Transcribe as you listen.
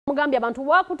mugambye abantu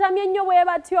wakutamye nnyo bwe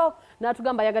batyo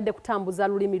natugamba yagadde kutambuza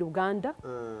lulimi Luganda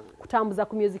kutambuza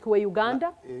ku music we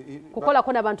Uganda kukola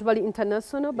kona abantu bali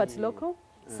international but local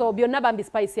so byonna bambi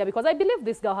spice ya because I believe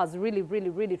this girl has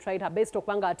really tried her best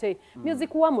okubanga ate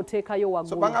music wa muteekayo waggulu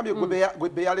so bangambye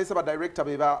gwe yalese ba director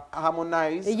beba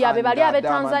Harmonize ya be bali abe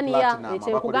Tanzania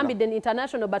kugambidde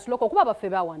international but local kuba bafe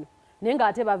bawano nenga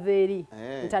ate baveri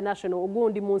international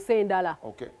ogundi mu nsendala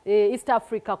East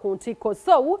Africa ku ntiko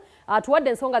so atuwadde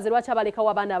ensonga ze lwaki abalekawo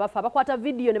abaana abafa abakwata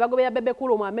video ne bagobera bebe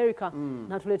kulu mu America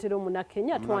natuletera omuna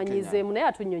Kenya twanyizeemu naye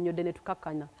atunyonyodde ne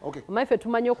tukakkana omaife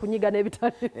tumanyi okunyiga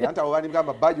n'ebitali anta wani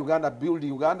mgamba ba Uganda build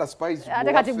Uganda spice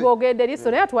ate kati gwogedde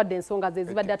liso naye atuwadde ensonga ze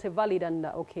zibadde ate valid and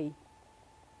okay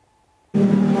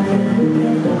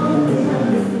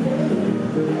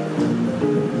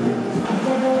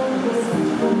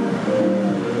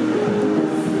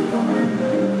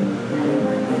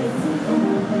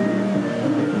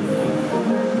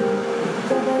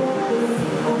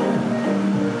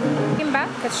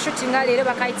shooting leero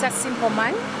bakaita Simple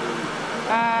Man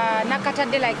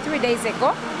nakatadde like 3 days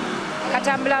ago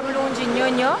katambula bulungi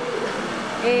nnyonyo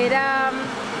era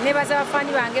nebaza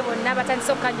abafaani bange bonna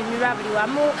batandise okukanjumirwa buli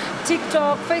wamu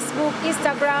TikTok, Facebook,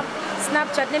 Instagram,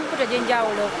 Snapchat n'emikutu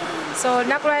egy'enjawulo so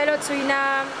nakulo leero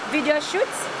tulina video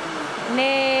shoots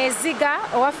ne Ziga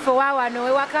owaffe waawano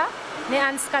ewaka ne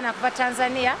Anskana kuva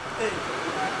Tanzania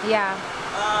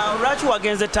lwaki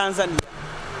wagenze Tanzania?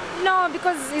 No,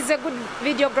 because he's a good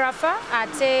videographer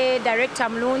at a director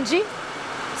mulungi.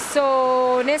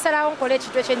 So nesalawo nkole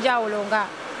ekintu ekyenjawulo nga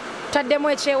taddemu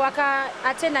ekyewaka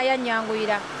ate naye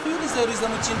annyanguira. Tuyulizeriza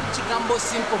mu kigambo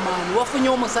Simple Man wafunye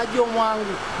omusajja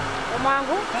omwangu.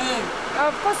 Omwangu?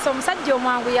 Of course omusajja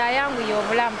omwangu yayanguya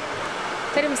obulamu.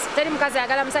 Teri mukazi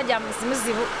ayagala musajja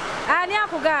muzibu. Ani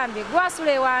akugambye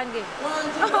gwasula ewange?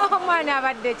 Omwana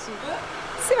abadde ki?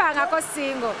 Sibangako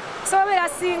singo. So obeera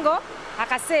singo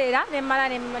akaseera nemmala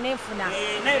nenfuna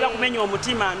naye bakumenya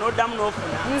omutima n'oddamu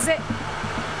n'ofuna nze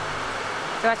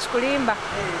tebakikulimba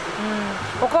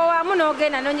okowaamu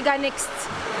n'ogenda n'onyiga next.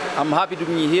 I'm happy to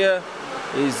be here.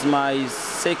 It's my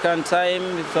second time,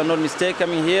 if I'm not mistaken,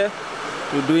 coming here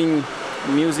to doing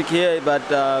music here. But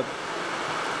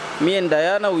me and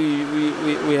Diana,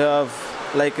 we have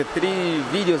like 3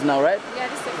 videos now, right? Yeah,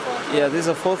 this is the 4th. Yeah, this is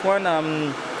the 4th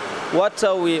one. What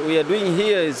we are doing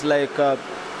here is like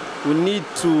we need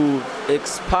to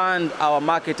expand our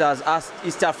market as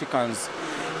East Africans.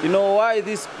 You know why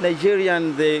these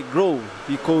Nigerians, they grow?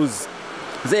 Because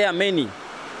there are many.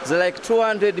 There are like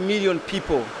 200 million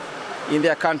people in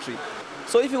their country.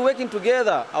 So if we're working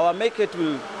together, our market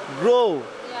will grow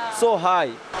so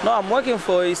high. No, I'm working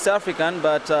for East African,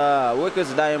 but I work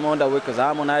with Diamond, I work with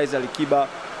Harmonize, Alikiba,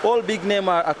 all big names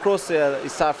across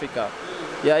East Africa.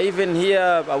 Yeah, even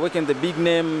here, I work in the big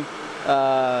name,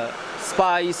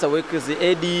 Spice, I work with the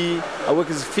Eddie, I work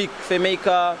with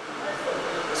Femeka.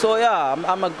 So yeah,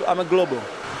 I'm a global.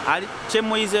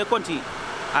 Chemoizeko nti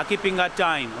keeping a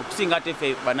time okusinga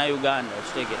tefe bana Uganda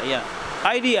okitegera yeah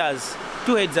ideas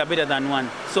 2 heads are better than 1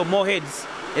 so more heads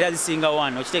era zisinga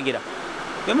 1 okitegera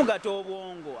bemugata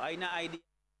obwongo aina idea.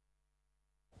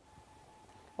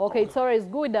 Okay, it's always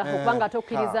good okubanga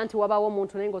tokkiriza nti wabawo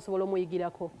omuntu naye ng'osobola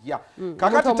omuyigirako.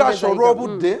 Kakati Tasha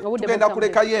olw'obudde tugenda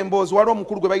kulekayo emboozi waliwo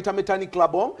omukulu gwe bayita Metani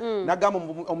Club n'agamba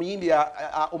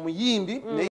omuyimbi